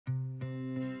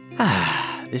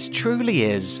This truly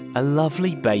is a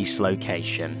lovely base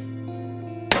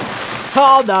location.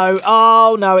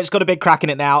 Oh no, it's got a big crack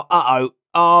in it now. Uh-oh.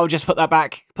 Oh, just put that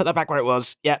back. Put that back where it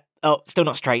was. Yeah. Oh, still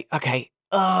not straight. Okay.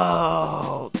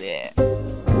 Oh, dear.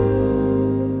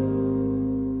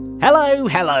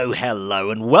 Hello,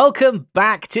 and welcome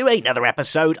back to another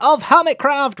episode of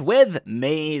Hermitcraft with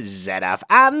me, Zedaph,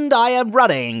 and I am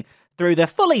running through the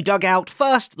fully dug out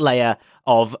first layer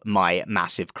of my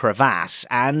massive crevasse.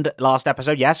 And last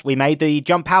episode, yes, we made the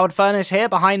jump-powered furnace here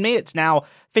behind me. It's now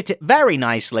fitted very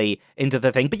nicely into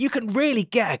the thing, but you can really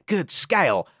get a good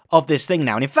scale of this thing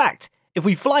now. And in fact, if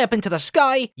we fly up into the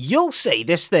sky, you'll see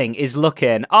this thing is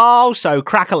looking oh so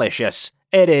crackalicious.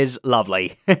 It is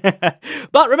lovely.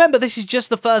 But remember, this is just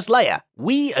the first layer.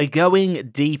 We are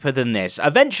going deeper than this.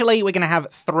 Eventually, we're going to have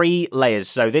 3 layers.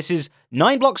 So this is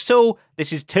 9 blocks tall.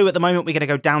 This is 2 at the moment. We're going to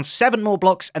go down 7 more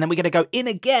blocks, and then we're going to go in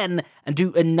again and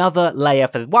do another layer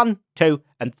for 1, 2,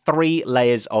 and 3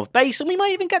 layers of base. And we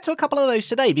might even get to a couple of those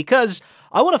today, because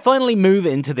I want to finally move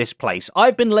into this place.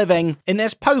 I've been living in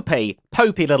this poopy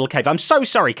little cave. I'm so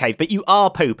sorry, cave, but you are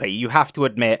poopy, you have to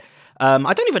admit.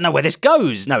 I don't even know where this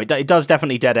goes. No, it does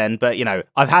definitely dead end, but, you know,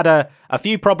 I've had a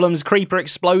few problems, creeper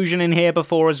explosion in here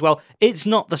before as well. It's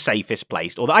not the safest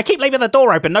place, although I keep leaving the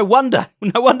door open. No wonder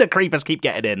creepers keep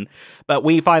getting in. But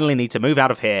we finally need to move out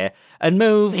of here and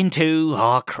move into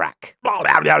our crack.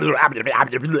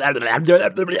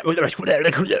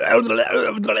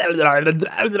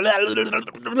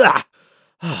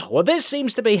 Well, this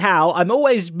seems to be how I'm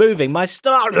always moving my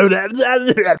stuff.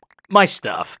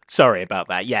 Sorry about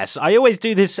that. Yes, I always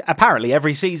do this apparently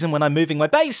every season when I'm moving my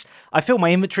base. I fill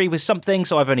my inventory with something,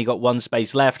 so I've only got 1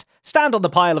 space left, stand on the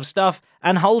pile of stuff,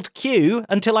 and hold Q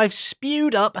until I've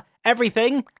spewed up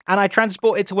everything, and I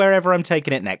transport it to wherever I'm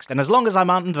taking it next. And as long as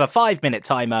I'm under the 5-minute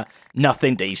timer,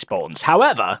 nothing despawns.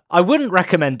 However, I wouldn't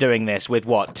recommend doing this with,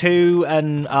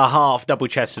 2.5 double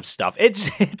chests of stuff.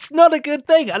 It's not a good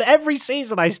thing, and every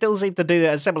season I still seem to do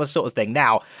a similar sort of thing.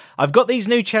 Now, I've got these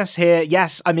new chests here.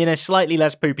 Yes, I'm in a slightly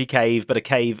less poopy cave, but a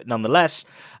cave nonetheless.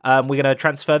 We're going to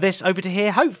transfer this over to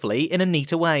here, hopefully in a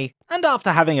neater way. And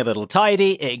after having a little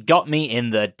tidy, it got me in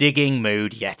the digging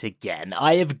mood yet again.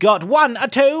 I have got 1, a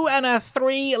 2, and a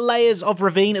 3 layers of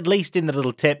ravine, at least in the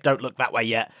little tip. Don't look that way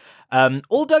yet.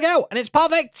 All dug out, and it's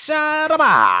perfect.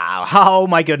 Oh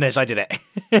my goodness, I did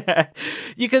it.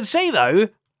 You can see, though,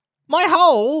 my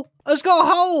hole has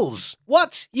got holes.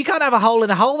 What? You can't have a hole in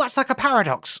a hole? That's like a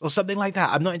paradox or something like that.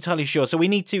 I'm not entirely sure. So we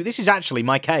need to... This is actually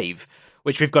my cave,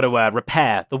 which we've got to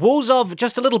repair the walls of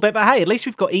just a little bit. But hey, at least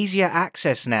we've got easier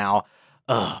access now.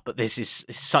 Ugh, but this is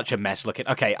such a mess looking.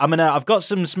 Okay, I've got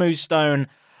some smooth stone.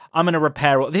 I'm going to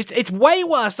repair all this. It's way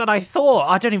worse than I thought.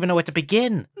 I don't even know where to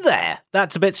begin. There.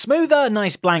 That's a bit smoother.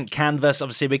 Nice blank canvas.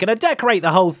 Obviously, we're going to decorate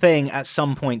the whole thing at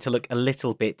some point to look a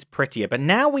little bit prettier. But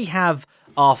now we have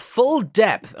our full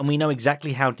depth, and we know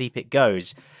exactly how deep it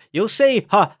goes. You'll see.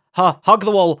 Hug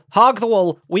the wall. Hug the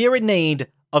wall. We are in need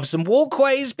of some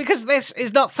walkways, because this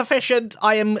is not sufficient.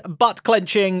 I am butt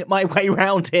clenching my way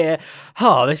around here.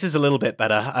 Oh, this is a little bit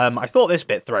better. I thought this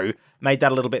bit through made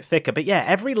that a little bit thicker, but yeah,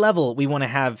 every level we want to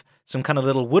have some kind of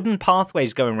little wooden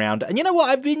pathways going around. And you know what?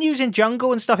 I've been using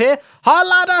jungle and stuff here. Hi,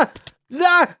 ladder!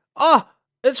 Oh,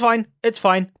 it's fine. It's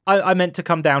fine. I meant to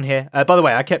come down here. By the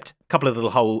way, I kept a couple of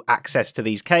little hole access to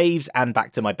these caves and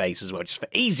back to my base as well, just for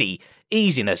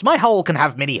easiness. My hole can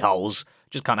have mini holes,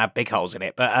 just can't have big holes in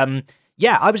it. But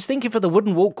yeah, I was thinking for the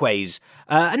wooden walkways,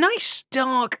 a nice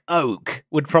dark oak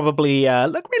would probably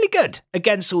look really good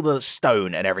against all the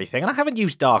stone and everything. And I haven't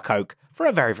used dark oak for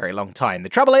a very, very long time. The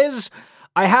trouble is,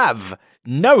 I have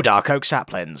no dark oak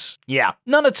saplings. Yeah,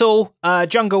 none at all.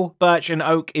 Jungle, birch, and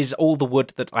oak is all the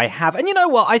wood that I have. And you know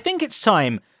what? I think it's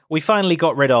time we finally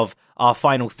got rid of our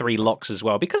final 3 locks as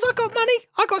well, because I got money.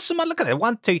 I got some money. Look at it.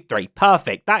 1, 2, 3.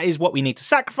 Perfect. That is what we need to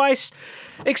sacrifice.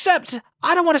 Except,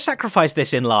 I don't want to sacrifice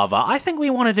this in lava. I think we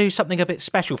want to do something a bit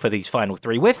special for these final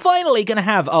 3. We're finally going to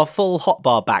have our full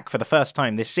hotbar back for the first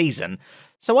time this season.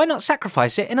 So why not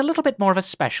sacrifice it in a little bit more of a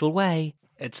special way?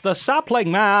 It's the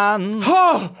sapling man.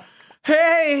 Oh!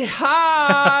 Hey!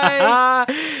 Hi!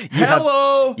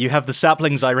 Hello! You have the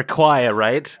saplings I require,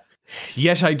 right?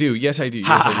 Yes, I do. Yes, I do. Yes,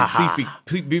 I do.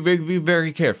 Please be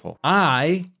very careful.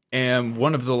 I am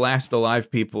one of the last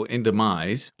alive people in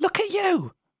Demise. Look at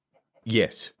you!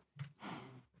 Yes.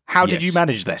 How did you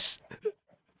manage this?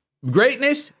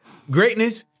 Greatness.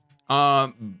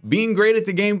 Being great at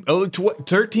the game.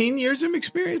 13 years of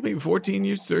experience, maybe 14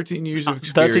 years, 13 years of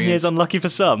experience. 13 years unlucky for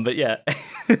some, but yeah.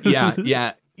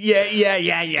 Yeah.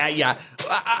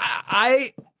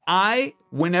 I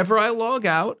whenever I log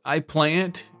out, I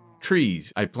plant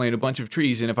trees. I plant a bunch of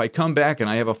trees, and if I come back and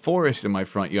I have a forest in my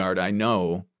front yard, I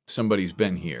know somebody's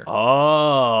been here.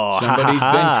 Oh, somebody's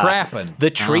been trapping. The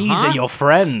trees are your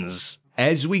friends.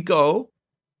 As we go,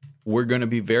 we're going to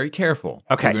be very careful.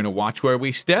 Okay. We're going to watch where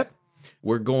we step.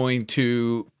 We're going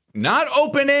to not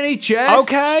open any chests.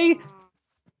 Okay.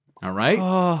 All right.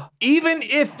 Oh. Even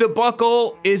if the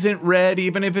buckle isn't red,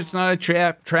 even if it's not a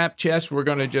trap chest, we're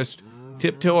going to just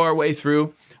tiptoe our way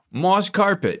through. Moss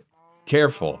carpet.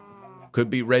 Careful. Could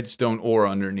be redstone ore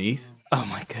underneath. Oh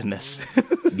my goodness.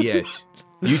 Yes.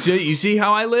 You see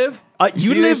how I live?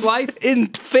 You live life in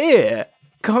fear,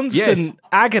 constant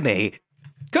agony.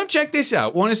 Come check this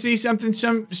out. Want to see something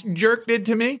some jerk did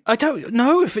to me? I don't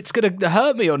know if it's gonna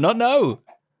hurt me or not. No.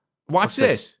 Watch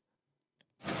this.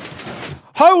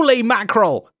 Holy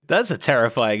mackerel! That's a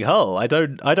terrifying hole. I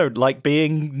don't like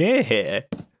being near here.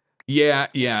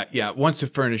 Yeah. Once the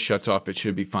furnace shuts off, it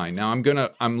should be fine. Now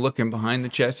I'm looking behind the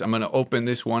chest. I'm gonna open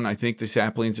this one. I think the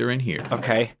saplings are in here.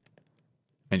 Okay.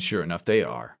 And sure enough, they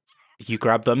are. You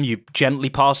grab them. You gently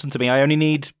pass them to me. I only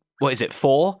need, what is it,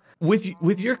 4?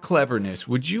 With your cleverness,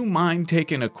 would you mind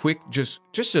taking a quick, just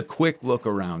a quick look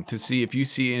around to see if you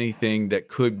see anything that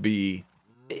could be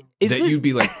you'd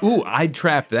be like, ooh, I'd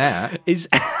trap that. Is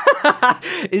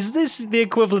this the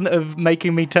equivalent of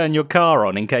making me turn your car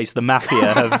on in case the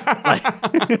mafia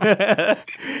have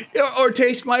or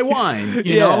taste my wine,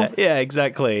 you know? Yeah,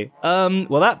 exactly.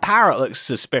 Well, that parrot looks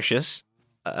suspicious.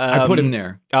 I put him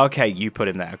there. Okay, you put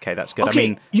him there. Okay, that's good. Okay, I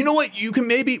mean, you know what? You can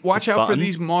maybe watch out for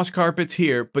these moss carpets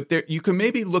here, but you can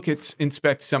maybe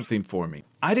inspect something for me.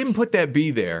 I didn't put that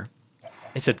bee there.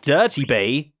 It's a dirty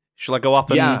bee. Shall I go up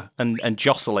and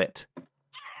jostle it?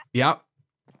 Yeah.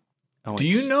 Oh, do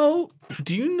you know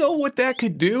what that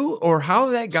could do or how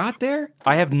that got there?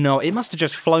 I have no. It must have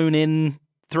just flown in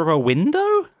through a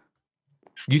window.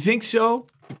 You think so?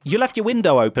 You left your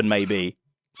window open, maybe.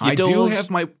 I do have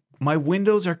my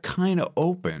windows are kind of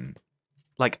open.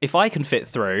 Like, if I can fit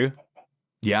through...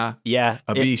 Yeah? Yeah.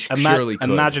 A bee surely could.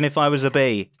 Imagine if I was a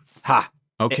bee. Ha!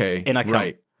 Okay, In I come.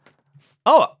 Right.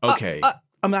 Oh! Okay.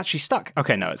 I'm actually stuck.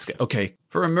 Okay, no, it's good. Okay.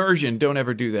 For immersion, don't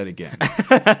ever do that again.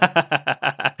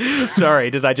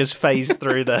 Sorry, did I just phase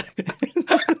through the...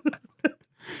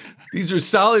 These are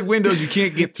solid windows. You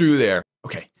can't get through there.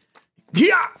 Okay.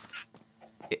 Yeah!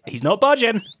 He's not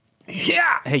budging.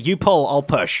 Yeah! Hey, you pull, I'll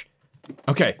push.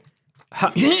 Okay.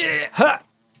 Yeah.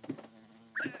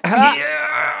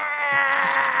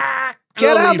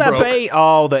 Get out that bee!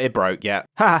 Oh, that it broke, yeah.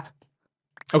 Ha!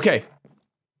 Okay.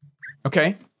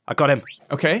 I got him.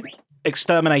 Okay.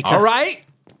 Exterminator. All right.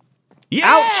 Yeah!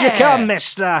 Out you come,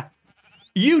 mister!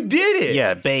 You did it!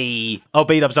 Yeah, bee. Oh,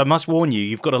 B-dubs, I must warn you,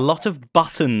 you've got a lot of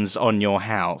buttons on your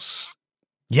house.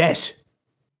 Yes.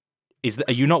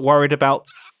 Are you not worried about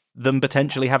them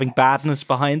potentially having badness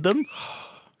behind them?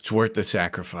 It's worth the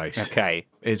sacrifice. Okay.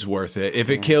 It's worth it.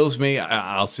 If it kills me,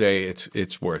 I'll say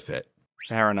it's worth it.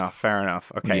 Fair enough.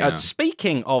 Okay. Yeah.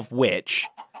 Speaking of which,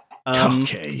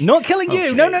 okay. Not killing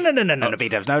you. Okay. No,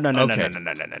 B-dubs. No. Okay.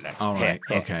 No. All right.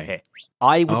 Here.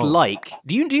 I would like.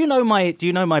 Do you know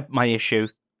my issue?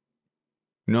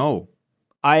 No.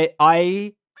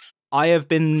 I have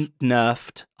been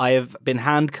nerfed. I have been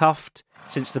handcuffed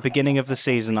since the beginning of the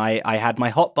season. I had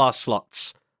my hotbar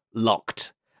slots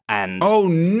locked. And oh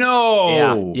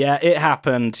no! Yeah, it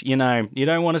happened. You know, you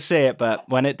don't want to see it, but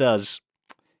when it does,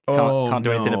 can't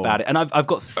do anything about it. And I've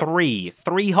got three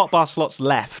hotbar slots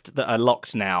left that are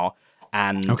locked now,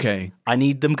 and I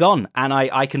need them gone. And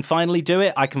I can finally do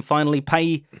it. I can finally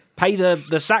pay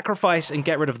the sacrifice and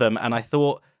get rid of them. And I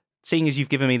thought, seeing as you've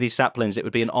given me these saplings, it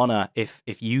would be an honor if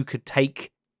you could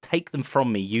take them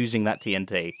from me using that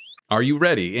TNT. Are you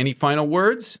ready? Any final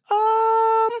words?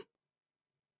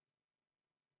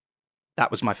 That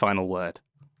was my final word.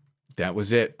 That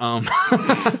was it. His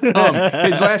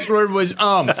last word was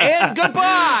and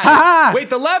goodbye.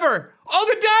 Wait, the lever. Oh,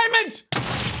 the diamonds. Oh,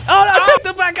 no, I picked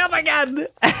them back up again.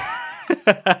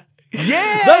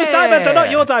 Yeah. Those diamonds are not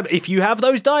your diamonds. If you have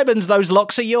those diamonds, those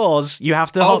locks are yours. You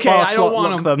have to hotbar slot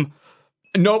lock them.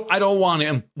 Nope, I don't want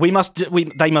him. They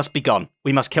must be gone.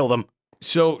 We must kill them.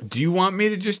 So, do you want me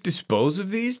to just dispose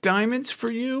of these diamonds for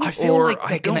you? I feel like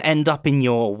they're going to end up in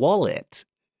your wallet.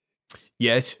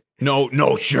 Yes.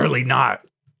 No, surely not.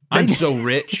 I'm so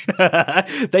rich.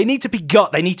 They need to be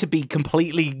got. They need to be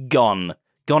completely gone.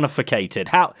 Gonificated.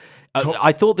 How?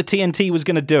 I thought the TNT was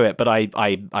going to do it, but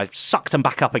I sucked them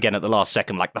back up again at the last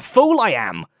second, like the fool I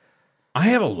am. I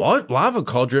have a lava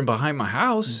cauldron behind my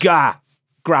house. Gah!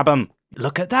 Grab them.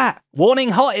 Look at that. Warning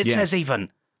hot, it says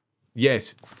even.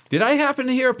 Yes. Did I happen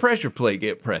to hear a pressure plate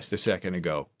get pressed a second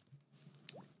ago?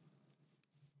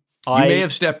 You may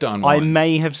have stepped on one. I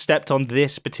may have stepped on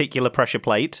this particular pressure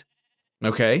plate.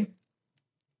 Okay.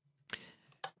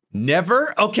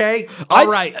 Never? Okay. All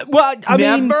right. Well, I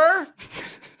mean...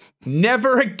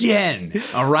 Never again.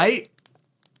 All right?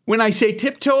 When I say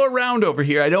tiptoe around over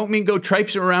here, I don't mean go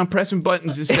traipsing around pressing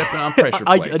buttons and stepping on pressure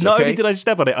plates. Not only did I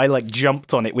step on it, I like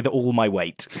jumped on it with all my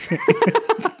weight.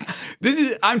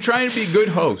 I'm trying to be a good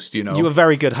host, you know. You were a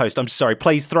very good host. I'm sorry.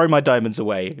 Please throw my diamonds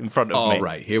away in front of me. All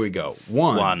right, here we go.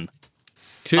 One.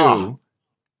 2, Oh.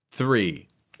 3.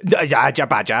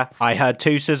 Badger. I heard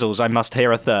 2 sizzles. I must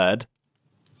hear a third.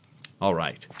 All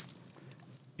right.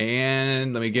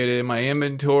 And let me get it in my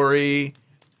inventory.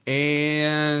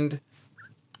 And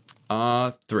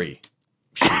 3.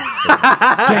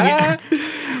 Dang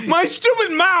it. My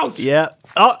stupid mouse. Yeah.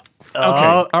 Oh.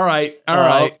 Okay. All right.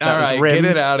 That was rim.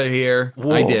 Get it out of here.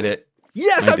 Whoa. I did it.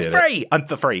 Yes, I'm free. I'm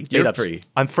free. You're free.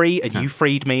 I'm free, and you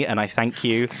freed me, and I thank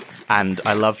you, and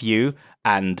I love you,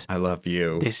 and I love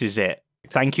you. This is it.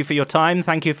 Thank you for your time.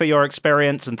 Thank you for your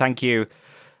experience, and thank you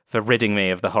for ridding me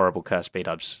of the horrible curse,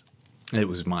 B-dubs. It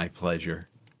was my pleasure.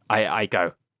 I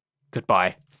go.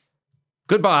 Goodbye.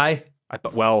 Goodbye.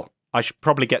 I should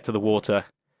probably get to the water.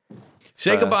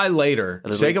 Say goodbye later.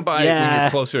 Say goodbye when you're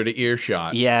closer to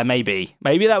earshot. Yeah, maybe.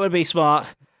 Maybe that would be smart.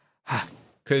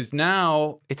 Because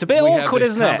now it's a bit awkward,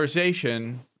 isn't it?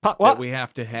 Conversation what? That we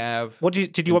have to have. What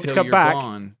did you want me to come back?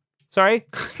 Gone. Sorry?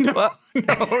 No. Get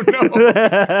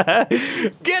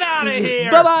out of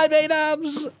here. Bye-bye,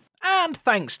 B-dubs. And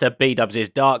thanks to B-dubs'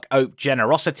 dark oak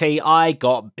generosity, I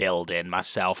got building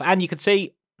myself. And you can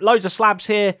see loads of slabs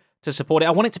here to support it.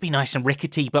 I want it to be nice and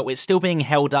rickety, but it's still being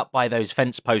held up by those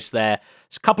fence posts there.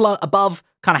 There's a couple above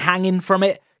kind of hanging from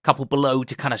it, a couple below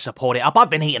to kind of support it up. I've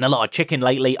been eating a lot of chicken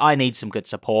lately. I need some good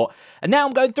support. And now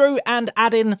I'm going through and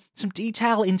adding some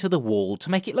detail into the wall to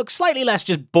make it look slightly less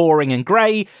just boring and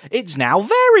grey. It's now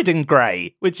varied and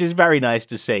grey, which is very nice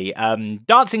to see.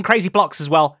 Dancing crazy blocks as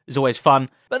well is always fun.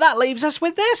 But that leaves us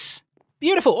with this.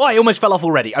 Beautiful. Oh, I almost fell off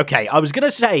already. Okay, I was going to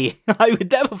say I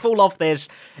would never fall off this.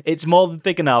 It's more than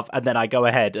thick enough, and then I go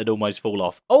ahead and almost fall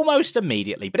off. Almost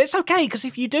immediately. But it's okay, because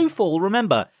if you do fall,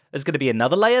 remember, there's going to be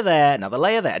another layer there, another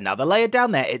layer there, another layer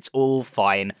down there. It's all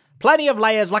fine. Plenty of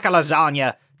layers like a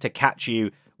lasagna to catch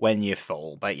you when you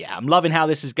fall. But yeah, I'm loving how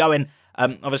this is going.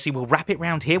 Obviously, we'll wrap it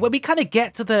round here where we kind of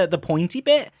get to the pointy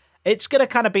bit. It's going to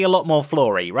kind of be a lot more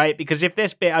floory, right? Because if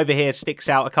this bit over here sticks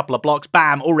out a couple of blocks,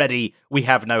 bam, already we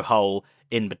have no hole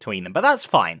in between them. But that's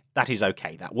fine. That is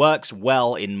okay. That works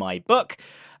well in my book.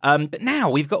 But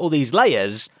now we've got all these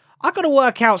layers. I've got to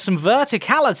work out some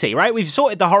verticality, right? We've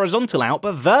sorted the horizontal out,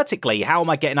 but vertically, how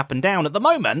am I getting up and down? At the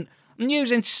moment, I'm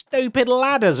using stupid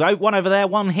ladders. One over there,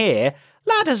 one here.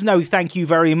 Ladders, no thank you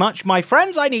very much, my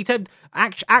friends. I need to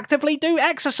actively do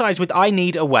exercise with I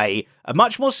need a way. A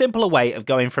much more simpler way of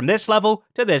going from this level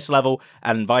to this level,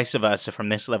 and vice versa from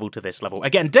this level to this level.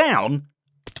 Again, down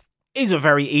is a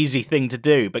very easy thing to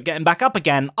do, but getting back up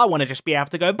again, I want to just be able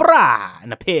to go brah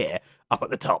and appear up at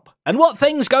the top. And what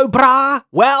things go brah?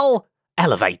 Well,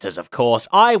 elevators, of course.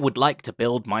 I would like to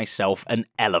build myself an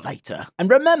elevator. And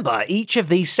remember, each of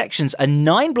these sections are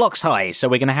 9 blocks high, so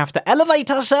we're going to have to elevate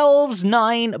ourselves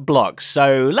 9 blocks.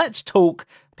 So let's talk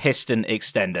piston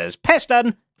extenders.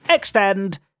 Piston,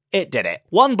 extend, it did it.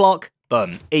 1 block,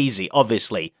 boom, easy,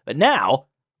 obviously. But now,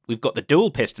 we've got the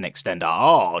dual piston extender.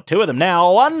 Oh, 2 of them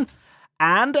now, 1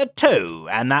 and a 2.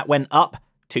 And that went up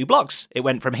 2 blocks. It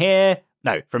went from here.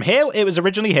 No, from here, it was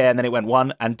originally here, and then it went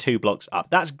 1 and 2 blocks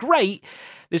up. That's great.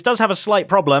 This does have a slight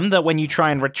problem that when you try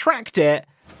and retract it,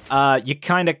 you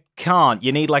kind of can't.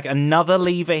 You need, like, another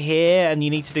lever here, and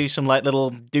you need to do some, like, little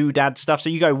doodad stuff.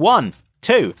 So you go 1,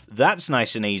 2. That's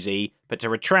nice and easy. But to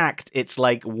retract, it's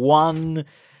like 1,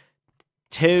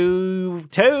 2,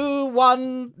 2,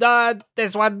 1,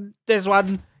 this one.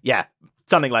 Yeah,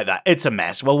 something like that. It's a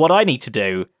mess. Well, what I need to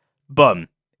do, boom,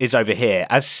 is over here.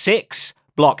 A 6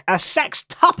 block, a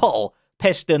sextuple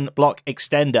piston block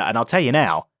extender. And I'll tell you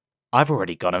now, I've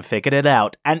already gone and figured it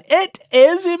out, and it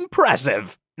is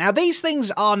impressive. Now, these things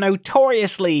are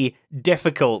notoriously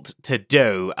difficult to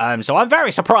do, so I'm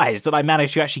very surprised that I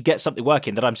managed to actually get something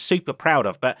working that I'm super proud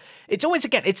of. But it's always,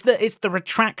 again, it's the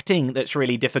retracting that's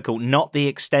really difficult, not the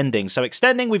extending. So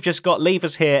extending, we've just got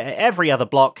levers here at every other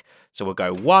block. So we'll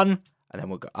go 1, and then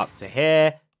we'll go up to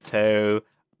here, 2,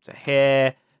 up to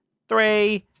here,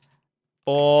 3,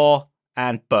 4,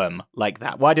 and boom, like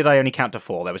that. Why did I only count to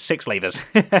 4? There were 6 levers.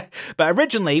 But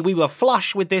originally, we were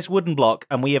flush with this wooden block,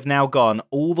 and we have now gone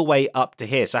all the way up to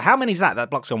here. So how many is that? That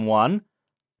block's gone 1,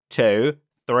 2,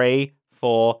 3,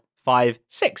 4, 5,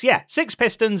 6. Yeah, 6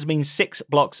 pistons means 6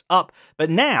 blocks up. But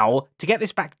now, to get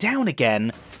this back down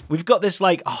again, we've got this,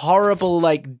 like, horrible,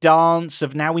 like, dance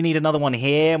of now we need another one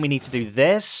here, and we need to do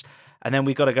this. And then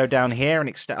we've got to go down here and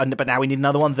extend, but now we need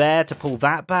another one there to pull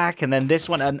that back, and then this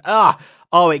one, and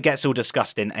oh, it gets all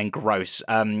disgusting and gross.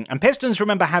 And pistons,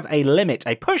 remember, have a limit,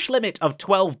 a push limit of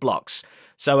 12 blocks.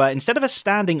 So instead of us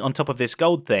standing on top of this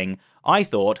gold thing, I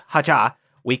thought, haha,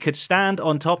 we could stand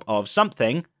on top of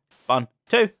something. 1,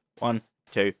 2, 1,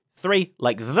 2, 3,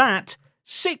 like that.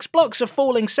 6 blocks of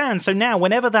falling sand. So now,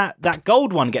 whenever that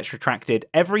gold one gets retracted,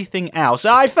 everything else...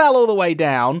 I fell all the way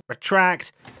down.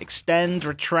 Retract, extend,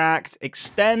 retract,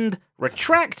 extend,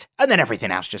 retract, and then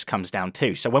everything else just comes down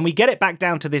too. So when we get it back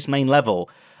down to this main level,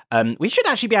 we should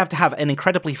actually be able to have an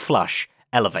incredibly flush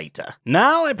elevator.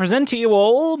 Now I present to you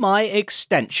all my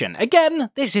extension. Again,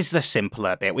 this is the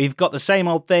simpler bit. We've got the same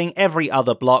old thing every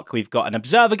other block. We've got an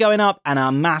observer going up and a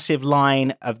massive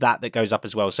line of that goes up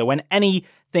as well. So when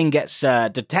anything gets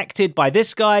detected by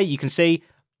this guy, you can see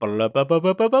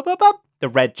the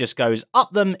red just goes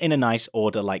up them in a nice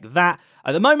order like that.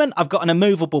 At the moment, I've got an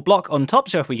immovable block on top,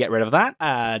 so if we get rid of that,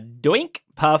 doink,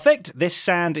 perfect. This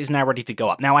sand is now ready to go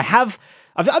up. Now I've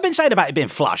been saying about it being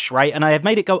flush, right? And I have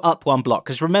made it go up 1 block,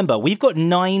 because remember, we've got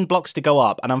 9 blocks to go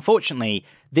up, and unfortunately,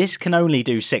 this can only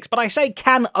do 6. But I say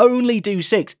can only do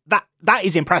 6. That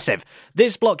is impressive.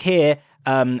 This block here,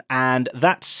 and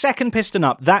that second piston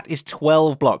up, that is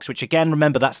 12 blocks, which again,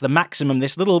 remember, that's the maximum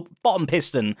this little bottom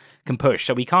piston can push.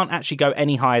 So we can't actually go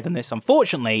any higher than this,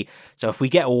 unfortunately. So if we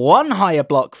get 1 higher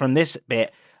block from this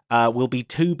bit, we'll be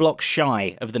 2 blocks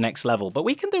shy of the next level. But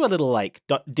we can do a little, like,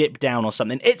 dip down or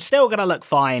something. It's still going to look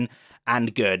fine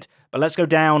and good. But let's go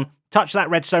down, touch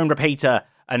that redstone repeater,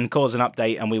 and cause an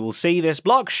update, and we will see this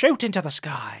block shoot into the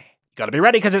sky. You gotta be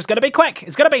ready, because it's gonna be quick.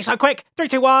 It's gonna be so quick. 3,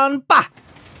 2, 1, bah!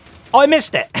 Oh, I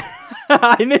missed it.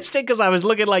 I missed it because I was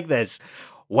looking like this.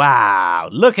 Wow,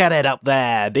 look at it up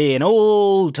there, being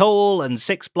all tall and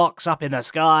 6 blocks up in the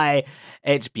sky.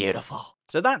 It's beautiful.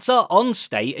 So that's our on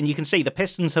state, and you can see the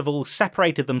pistons have all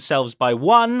separated themselves by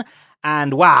 1,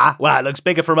 and wow, it looks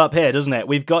bigger from up here, doesn't it?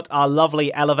 We've got our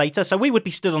lovely elevator, so we would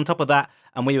be stood on top of that,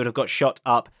 and we would have got shot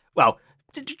up, well,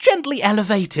 gently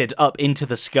elevated up into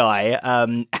the sky,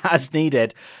 as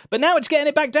needed. But now it's getting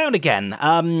it back down again,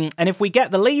 and if we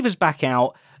get the levers back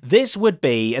out, this would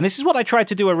be, and this is what I tried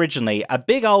to do originally, a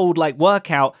big old, like,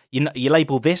 workout. You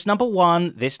label this number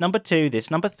 1, this number 2,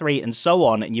 this number 3, and so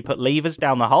on, and you put levers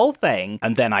down the whole thing.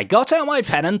 And then I got out my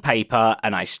pen and paper,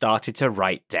 and I started to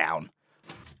write down.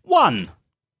 1.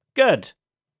 Good.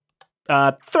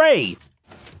 3.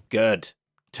 Good.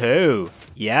 2.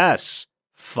 Yes.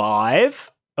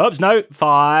 5. Oops, no.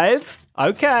 5.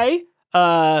 Okay.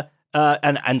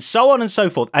 And so on and so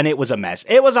forth, and it was a mess.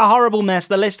 It was a horrible mess.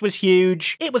 The list was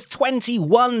huge. It was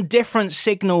 21 different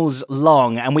signals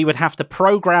long, and we would have to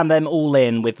program them all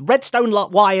in with redstone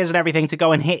wires and everything to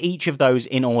go and hit each of those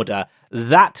in order.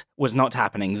 That was not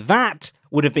happening. That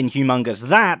would have been humongous.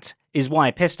 That is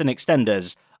why piston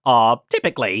extenders are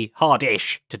typically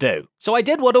hard-ish to do. So I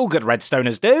did what all good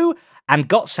redstoners do, and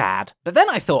got sad. But then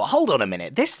I thought, hold on a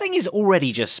minute, this thing is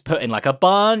already just putting like a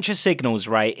bunch of signals,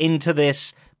 right, into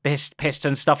this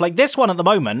piston stuff. Like this one at the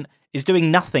moment is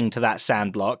doing nothing to that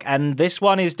sand block, and this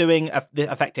one is doing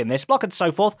affecting this block and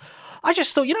so forth. I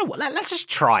just thought, you know what, let's just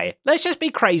try. Let's just be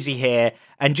crazy here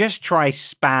and just try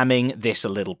spamming this a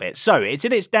little bit. So it's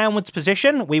in its downwards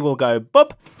position. We will go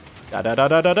boop,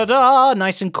 da-da-da-da-da-da,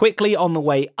 nice and quickly on the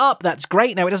way up. That's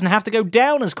great. Now it doesn't have to go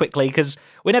down as quickly because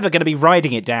we're never going to be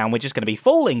riding it down. We're just going to be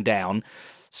falling down.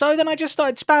 So then I just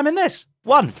started spamming this.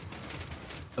 1.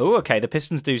 Oh, okay, the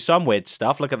pistons do some weird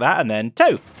stuff. Look at that. And then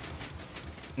 2.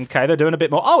 Okay, they're doing a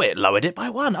bit more. Oh, it lowered it by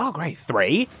 1. Oh, great.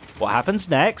 3. What happens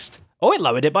next? Oh, it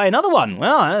lowered it by another 1.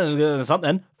 Well, that's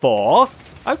something. 4.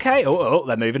 Okay. Oh,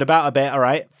 they're moving about a bit. All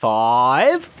right.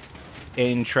 5.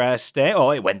 Interesting.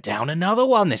 Oh, it went down another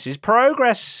 1. This is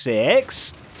progress.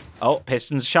 6. Oh,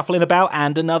 pistons shuffling about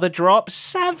and another drop.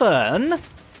 7.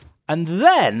 And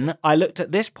then I looked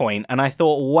at this point and I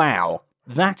thought, wow,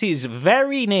 that is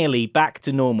very nearly back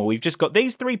to normal. We've just got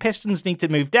these 3 pistons need to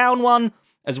move down 1,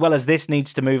 as well as this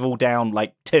needs to move all down,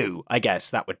 like 2, I guess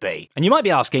that would be. And you might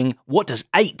be asking, what does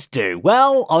 8 do?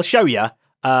 Well, I'll show you.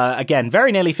 Again,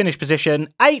 very nearly finished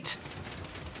position. 8.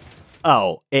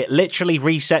 Oh, it literally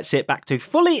resets it back to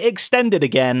fully extended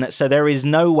again, so there is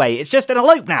no way. It's just in a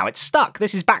loop now. It's stuck.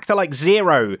 This is back to like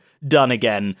 0 done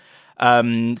again.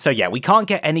 So yeah, we can't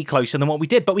get any closer than what we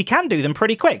did, but we can do them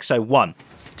pretty quick. So 1,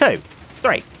 2,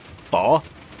 3, 4,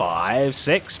 5,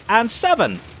 6, and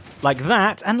 7. like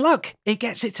that, and look, it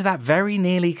gets it to that very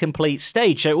nearly complete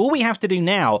stage. So all we have to do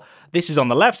now, this is on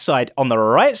the left side, on the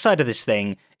right side of this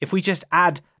thing, if we just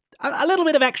add a little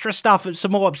bit of extra stuff,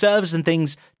 some more observers and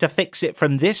things to fix it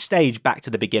from this stage back to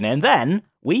the beginning, and then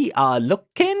we are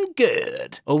looking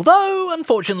good. Although,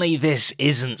 unfortunately, this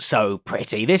isn't so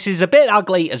pretty. This is a bit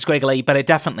ugly and squiggly, but it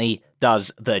definitely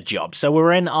does the job. So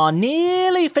we're in our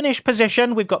nearly finished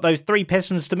position. We've got those 3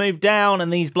 pistons to move down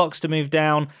and these blocks to move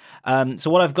down. So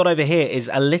what I've got over here is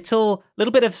a little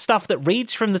bit of stuff that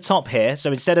reads from the top here.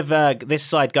 So instead of this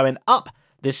side going up,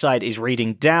 this side is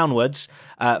reading downwards.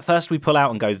 First we pull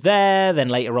out and go there, then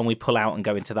later on we pull out and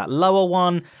go into that lower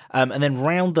one, and then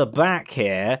round the back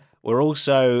here, we're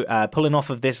also pulling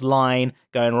off of this line,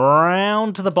 going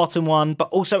round to the bottom one, but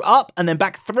also up and then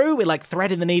back through. We're like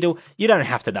threading the needle. You don't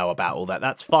have to know about all that.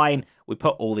 That's fine. We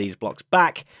put all these blocks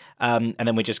back, and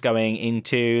then we're just going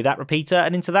into that repeater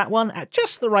and into that one at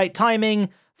just the right timing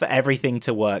for everything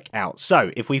to work out.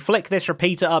 So if we flick this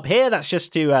repeater up here, that's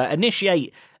just to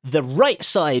initiate the right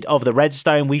side of the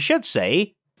redstone. We should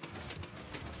see,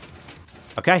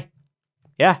 okay,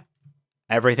 yeah,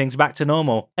 everything's back to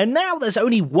normal. And now there's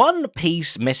only one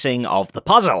piece missing of the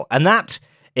puzzle, and that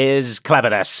is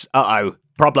cleverness. Uh-oh.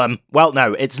 Problem. Well,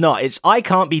 no, it's not. It's I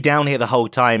can't be down here the whole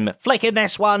time flicking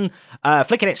this one,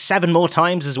 flicking it 7 more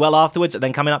times as well afterwards, and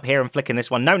then coming up here and flicking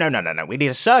this one. No. We need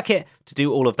a circuit to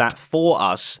do all of that for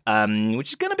us, which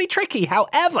is going to be tricky.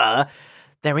 However,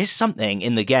 there is something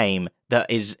in the game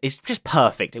that is just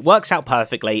perfect. It works out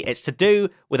perfectly. It's to do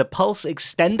with a pulse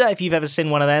extender, if you've ever seen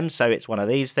one of them. So it's one of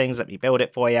these things. Let me build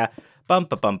it for you. Bum,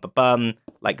 ba, bum, ba, bum,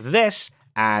 like this.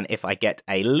 And if I get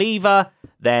a lever,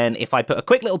 then if I put a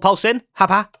quick little pulse in,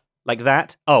 hapa, like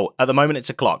that. Oh, at the moment it's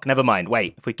a clock. Never mind.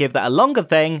 Wait, if we give that a longer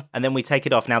thing, and then we take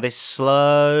it off. Now this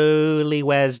slowly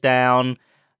wears down,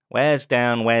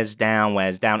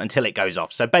 until it goes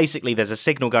off. So basically there's a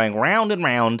signal going round and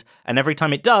round, and every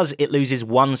time it does, it loses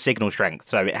 1 signal strength.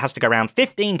 So it has to go around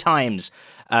 15 times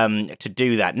to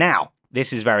do that. Now,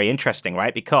 this is very interesting,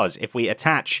 right? Because if we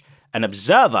attach an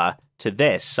observer to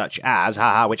this, such as,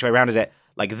 which way around is it?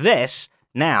 Like this,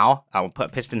 now, I'll put a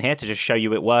piston here to just show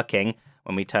you it working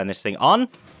when we turn this thing on.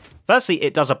 Firstly,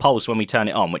 it does a pulse when we turn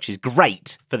it on, which is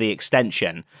great for the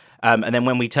extension. And then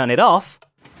when we turn it off,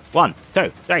 1, 2,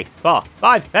 3, 4,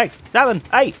 5, 6, 7,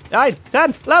 8, 9,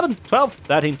 10, 11, 12,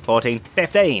 13, 14,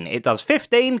 15. It does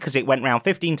 15 because it went round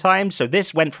 15 times. So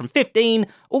this went from 15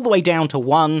 all the way down to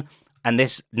 1. And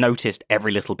this noticed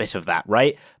every little bit of that,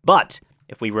 right? But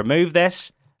if we remove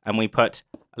this and we put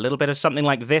a little bit of something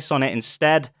like this on it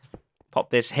instead, pop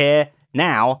this here.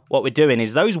 Now, what we're doing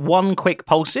is those 1 quick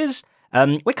pulses,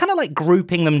 we're kind of like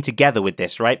grouping them together with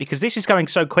this, right? Because this is going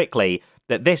so quickly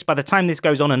that this, by the time this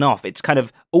goes on and off, it's kind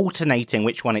of alternating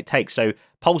which one it takes. So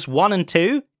pulse 1 and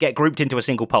 2 get grouped into a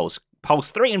single pulse. Pulse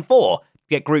 3 and 4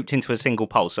 get grouped into a single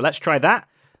pulse. So let's try that.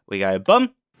 We go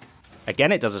boom.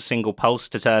 Again, it does a single pulse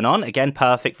to turn on. Again,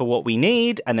 perfect for what we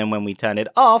need. And then when we turn it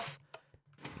off,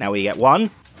 now we get 1,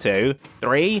 2,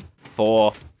 3,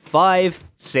 4, 5,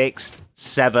 6,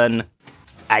 7,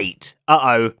 8.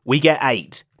 Uh-oh, we get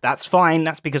 8. That's fine.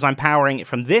 That's because I'm powering it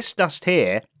from this dust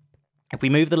here. If we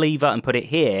move the lever and put it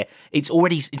here, it's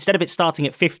already, instead of it starting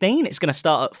at 15, it's going to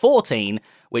start at 14,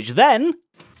 which then,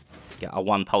 get our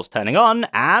 1 pulse turning on,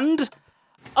 and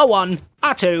a 1,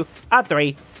 a 2, a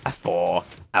 3, a 4,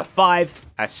 a 5,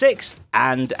 a 6,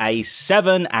 and a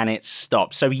 7, and it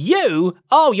stops. So you're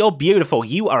beautiful.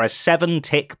 You are a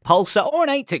 7-tick pulsar, or an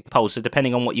 8-tick pulsar,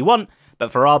 depending on what you want,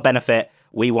 but for our benefit,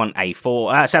 we want a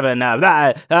 7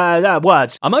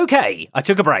 words. I'm okay. I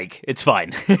took a break. It's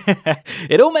fine.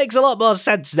 It all makes a lot more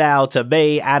sense now to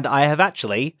me, and I have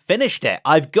actually finished it.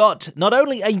 I've got not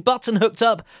only a button hooked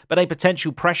up, but a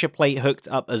potential pressure plate hooked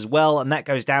up as well, and that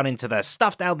goes down into the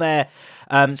stuff down there.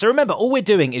 So remember, all we're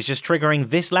doing is just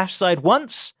triggering this left side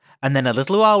once, and then a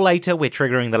little while later, we're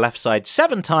triggering the left side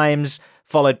 7 times,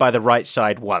 followed by the right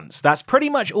side once. That's pretty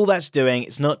much all that's doing.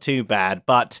 It's not too bad,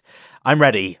 but I'm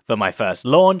ready for my first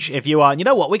launch. If you are, you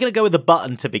know what? We're going to go with the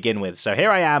button to begin with. So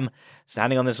here I am,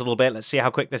 standing on this a little bit. Let's see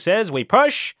how quick this is. We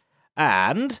push,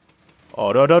 and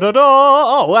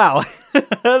oh wow.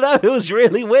 That was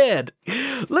really weird.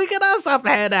 Look at us up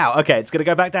here now. Okay, it's going to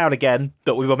go back down again,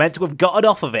 but we were meant to have gotten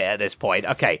off of it at this point.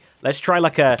 Okay, let's try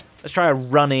a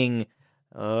running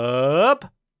up.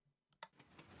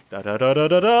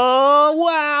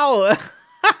 Wow.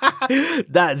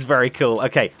 That's very cool.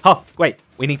 Okay. Oh, wait.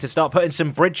 We need to start putting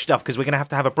some bridge stuff because we're going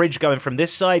to have a bridge going from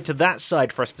this side to that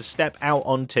side for us to step out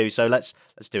onto. So let's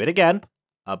do it again.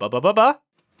 Up, up, up, up, up.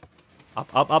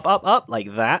 Up, up, up, up, up.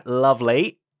 Like that.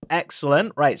 Lovely.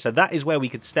 Excellent. Right. So that is where we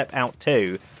could step out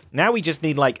to. Now we just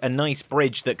need like a nice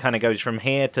bridge that kind of goes from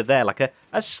here to there, like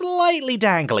a slightly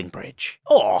dangling bridge.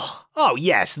 Oh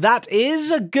yes, that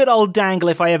is a good old dangle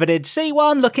if I ever did see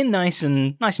one, looking nice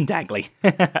and dangly.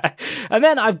 And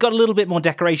then I've got a little bit more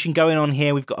decoration going on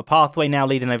here. We've got a pathway now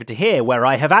leading over to here where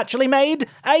I have actually made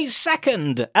a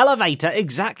second elevator,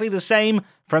 exactly the same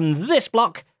from this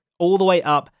block all the way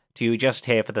up to just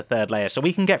here for the third layer. So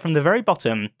we can get from the very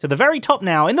bottom to the very top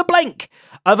now in the blink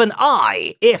of an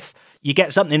eye if you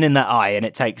get something in that eye and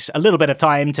it takes a little bit of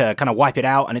time to kind of wipe it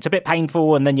out and it's a bit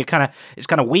painful and then it's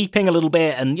kind of weeping a little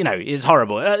bit and, you know, it's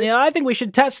horrible. I think we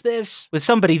should test this with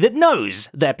somebody that knows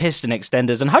their piston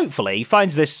extenders and hopefully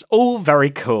finds this all very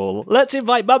cool. Let's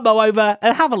invite Mumbo over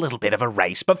and have a little bit of a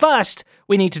race. But first,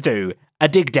 we need to do a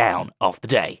dig down of the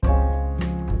day.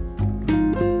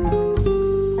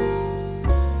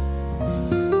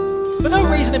 For no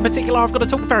reason in particular, I've got to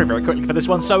talk very, very quickly for this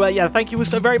one. So, yeah, thank you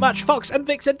so very much, Fox and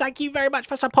Vixen. Thank you very much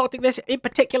for supporting this in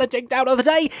particular dig down of the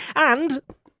day. And...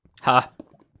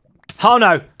 Oh,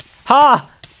 no.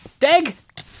 Dig?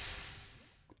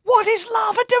 What is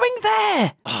lava doing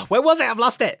there? Oh, where was it? I've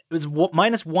lost it. It was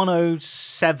minus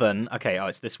 107. Okay,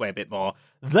 it's this way a bit more.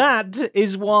 That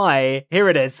is why... Here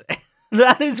it is.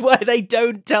 That is why they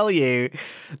don't tell you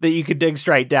that you can dig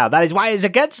straight down. That is why it's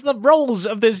against the rules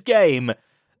of this game.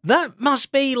 That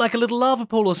must be like a little lava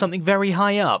pool or something very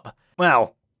high up.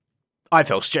 Well, I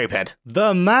feel stupid.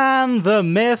 The man, the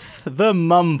myth, the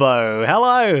Mumbo.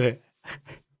 Hello.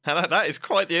 Hello. That is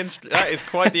quite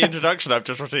the introduction I've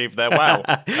just received there. Wow.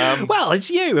 Well,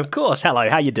 it's you, of course. Hello.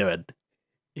 How you doing?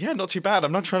 Yeah, not too bad.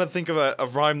 I'm not trying to think of a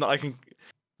rhyme that I can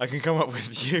come up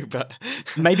with you, but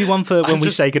maybe one for when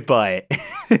we say goodbye.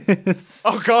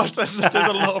 Oh gosh, there's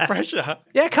a lot of pressure.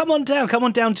 Yeah, come on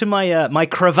down to my my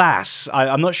crevasse.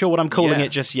 I'm not sure what I'm calling it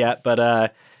just yet,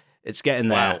 but it's getting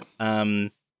there. Wow.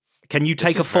 Can you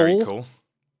take a fall? Very cool.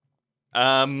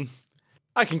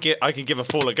 I can give a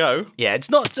fall a go. Yeah, it's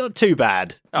not too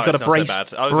bad. You've got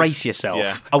to brace yourself.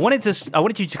 Yeah. I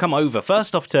wanted you to come over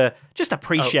first off to just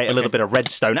appreciate a little bit of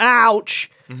redstone. Ouch.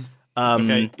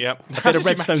 Okay, yep. A bit of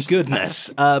redstone goodness.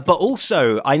 But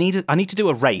also, I need to do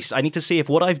a race. I need to see if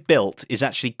what I've built is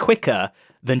actually quicker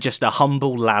than just a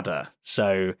humble ladder.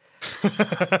 So...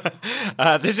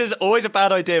 this is always a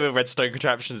bad idea with redstone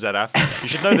contraptions, Zedaph. You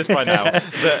should know this by now.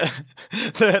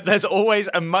 That there's always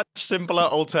a much simpler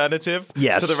alternative to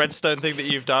the redstone thing that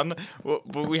you've done.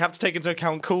 We have to take into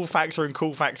account cool factor and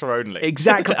cool factor only.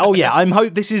 Exactly. Oh yeah,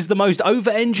 this is the most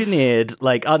over-engineered,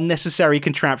 like, unnecessary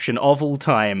contraption of all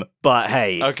time. But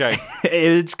hey, okay,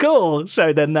 it's cool.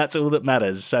 So then that's all that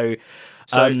matters. So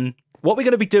what we're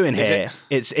going to be doing here,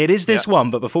 it is this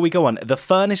one, but before we go on, the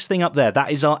furnace thing up there,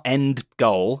 that is our end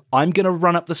goal. I'm going to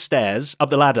run up the stairs, up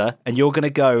the ladder, and you're going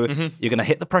to go, you're going to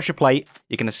hit the pressure plate,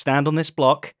 you're going to stand on this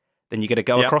block, then you're going to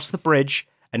go across the bridge,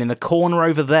 and in the corner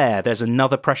over there, there's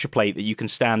another pressure plate that you can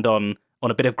stand on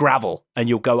a bit of gravel, and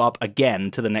you'll go up again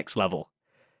to the next level.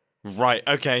 Right,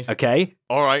 okay. Okay?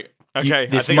 All right, okay,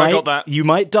 I think I got that. You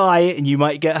might die, and you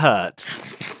might get hurt.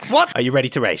 What? Are you ready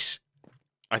to race?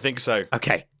 I think so.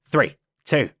 Okay. 3,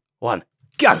 2, 1,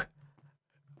 go!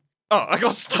 Oh, I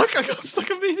got stuck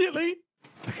immediately.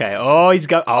 Okay, he's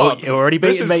got... you already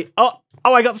beaten me. Oh,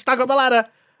 I got stuck on the ladder.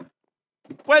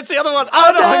 Where's the other one?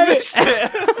 Oh, no, I missed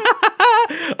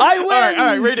it. I win!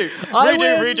 All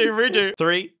right, redo.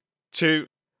 3, 2,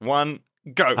 1,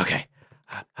 go. Okay.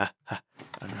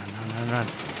 Run.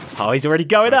 Oh, he's already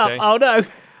going up. Oh, no.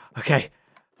 Okay.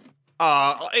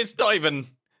 It's not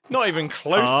even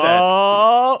close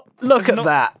Oh, look at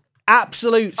that.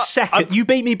 Absolute second. You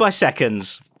beat me by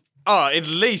seconds. At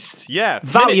least, yeah.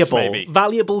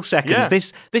 Valuable seconds. Yeah.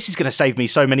 This is going to save me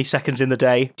so many seconds in the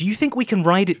day. Do you think we can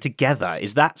ride it together?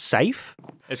 Is that safe?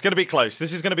 It's going to be close.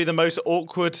 This is going to be the most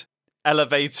awkward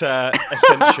elevator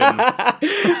ascension.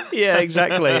 Yeah,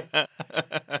 exactly. All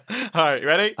right, you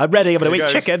ready? I'm ready. I'm going to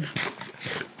eat chicken.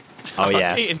 Oh,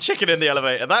 yeah. Eating chicken in the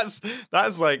elevator. That's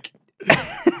like...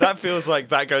 That feels like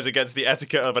that goes against the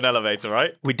etiquette of an elevator,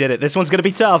 right? We did it. This one's going to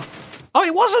be tough. Oh,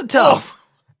 it wasn't tough.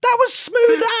 That was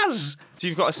smooth as. So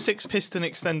you've got a 6-piston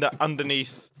extender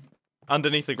underneath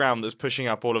the ground that's pushing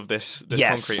up all of this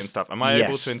concrete and stuff. Am I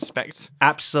able to inspect?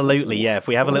 Absolutely, yeah. If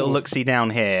we have a little look-see down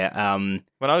here. When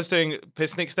I was doing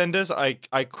piston extenders,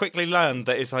 I quickly learned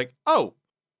that it's like,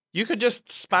 you could just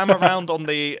spam around on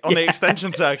the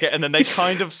extension circuit and then they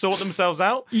kind of sort themselves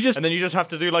out. And then you just have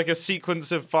to do like a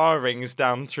sequence of firings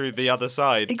down through the other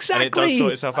side. Exactly. And it does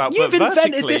sort itself out. You've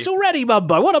invented this already,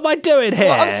 Mumbo. What am I doing here?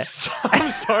 Well,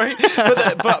 I'm sorry.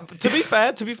 but to be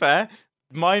fair,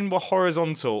 mine were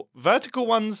horizontal. Vertical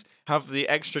ones have the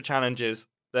extra challenges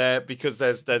there because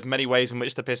there's many ways in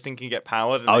which the piston can get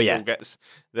powered. And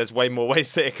there's way more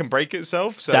ways that it can break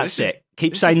itself. So that's it.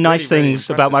 Keep saying nice things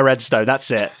about my redstone.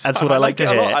 That's it. That's what I like to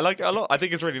hear. I like it a lot. I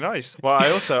think it's really nice. Well,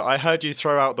 I heard you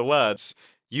throw out the words.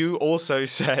 You also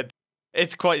said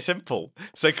it's quite simple.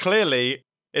 So clearly.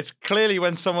 It's clearly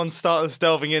when someone starts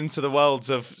delving into the worlds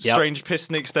of strange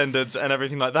piston extenders and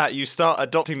everything like that, you start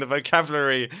adopting the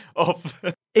vocabulary of,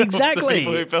 exactly. of the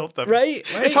people who built them. Right?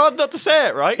 It's hard not to say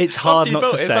it, right? It's hard not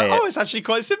to say it. Oh, it's actually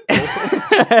quite simple.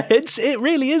 It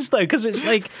really is, though, because it's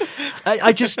like,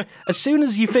 I just, as soon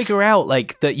as you figure out,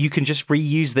 like, that you can just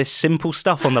reuse this simple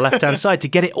stuff on the left-hand side to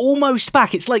get it almost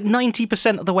back, it's like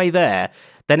 90% of the way there,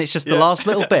 then it's just the last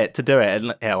little bit to do it.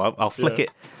 And I'll flick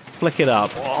it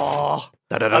up. Oh.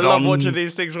 I love watching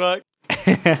these things work.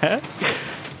 That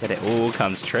it all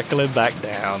comes trickling back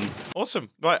down. Awesome.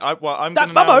 Right, I'm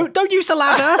gonna Mumbo, don't use the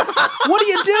ladder! What are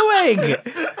you doing?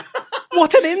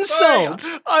 What an insult!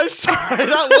 Sorry, I'm sorry,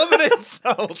 that was an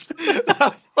insult.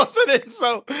 That was an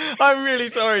insult. I'm really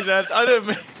sorry, Zed. I didn't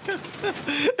mean...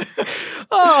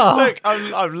 Look,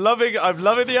 I'm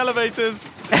loving the elevators.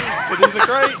 These are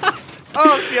great.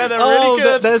 Oh, yeah, they're really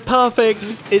good. They're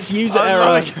perfect. It's user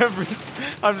error.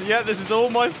 This is all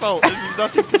my fault. This is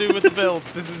nothing to do with the build.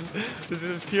 This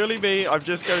is purely me. I'm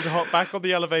just going to hop back on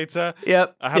the elevator.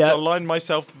 Yep. I have to align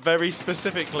myself very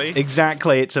specifically.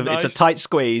 Exactly. It's a tight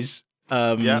squeeze.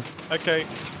 Yeah. Okay.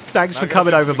 Thanks for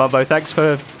coming over, Mumbo. Thanks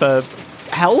for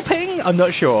helping. I'm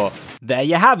not sure. There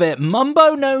you have it.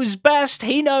 Mumbo knows best.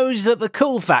 He knows that the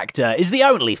cool factor is the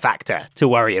only factor to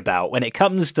worry about when it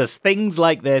comes to things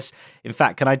like this. In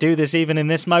fact, can I do this even in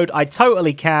this mode? I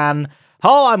totally can.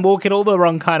 Oh, I'm walking all the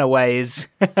wrong kind of ways.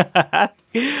 I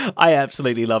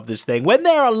absolutely love this thing. When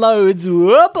there are loads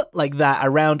like that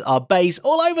around our base,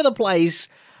 all over the place,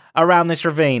 around this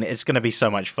ravine, it's going to be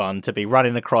so much fun to be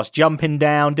running across, jumping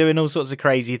down, doing all sorts of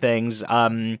crazy things.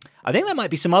 I think there might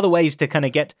be some other ways to kind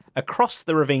of get across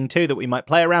the ravine too that we might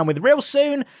play around with real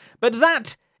soon, but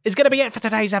that is going to be it for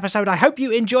today's episode. I hope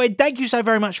you enjoyed. Thank you so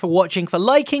very much for watching, for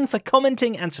liking, for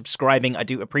commenting, and subscribing. I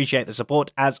do appreciate the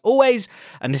support as always.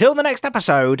 Until the next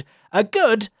episode, a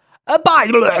good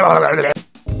bye.